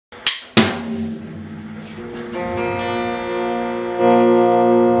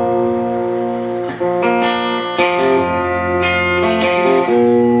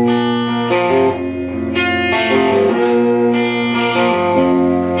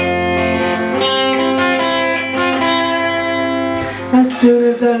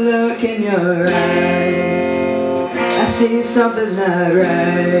the look in your eyes. I see something's not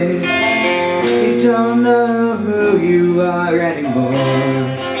right. You don't know who you are anymore.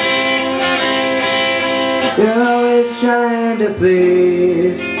 You're always trying to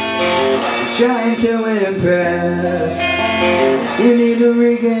please, trying to impress. You need to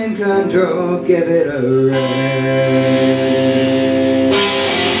regain control, give it a rest.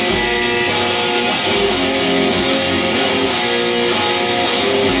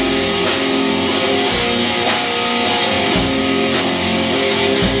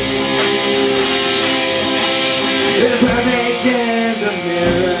 Perfect in the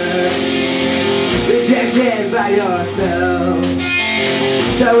mirror, rejected by yourself.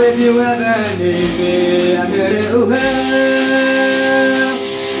 So if you ever need me, I'm here to help.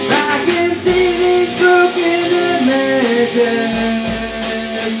 I can see these broken images.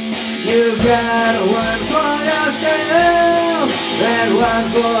 You've got one for yourself and one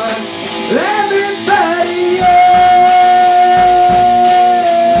for everybody else.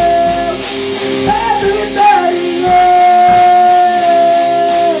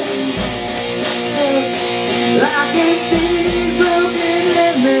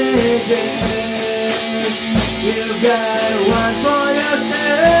 You've got one for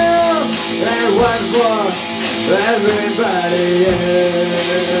yourself and one for everybody else.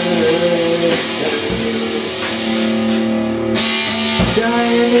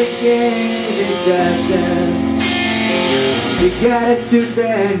 Trying to gain acceptance, you gotta suit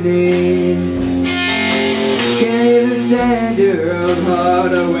their needs. Can't even stand your own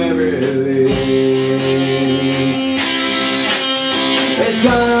heart or wherever it leads. It's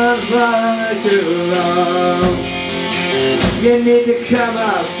gone on far too long. You need to come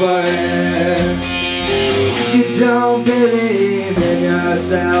up for it. You don't believe in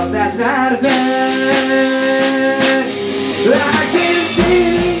yourself, that's not fair. I can see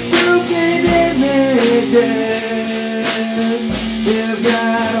these broken images. You've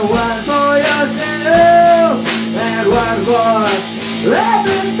got one for yourself and one for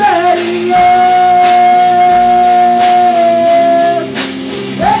everybody else.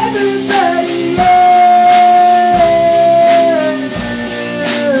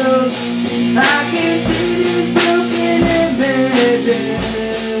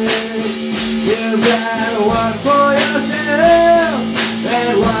 You've got one for yourself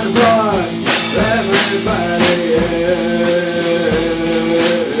and one for everybody else.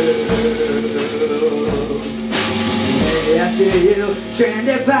 Maybe I see you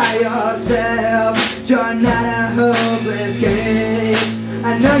stranded by yourself. You're not a hopeless case. I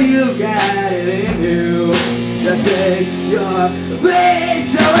know you've got it in you to take your place.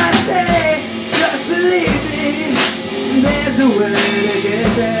 So I say, just believe me, there's a way to get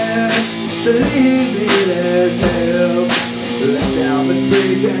there. Believe me, there's help. Let down this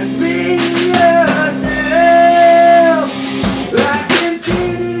pretense, be yourself. I can see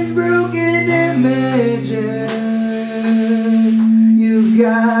these broken images. You've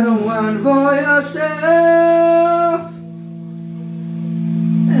got one for yourself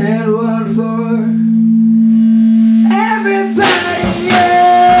and one for everybody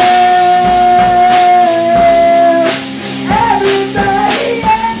else.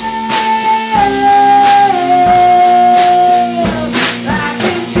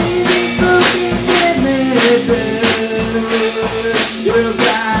 You've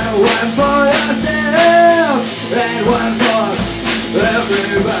got one for yourself and one for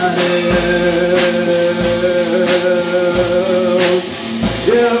everybody else.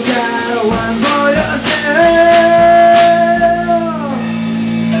 You've got one for yourself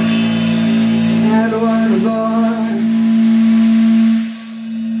and one for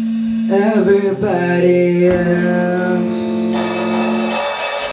everybody else.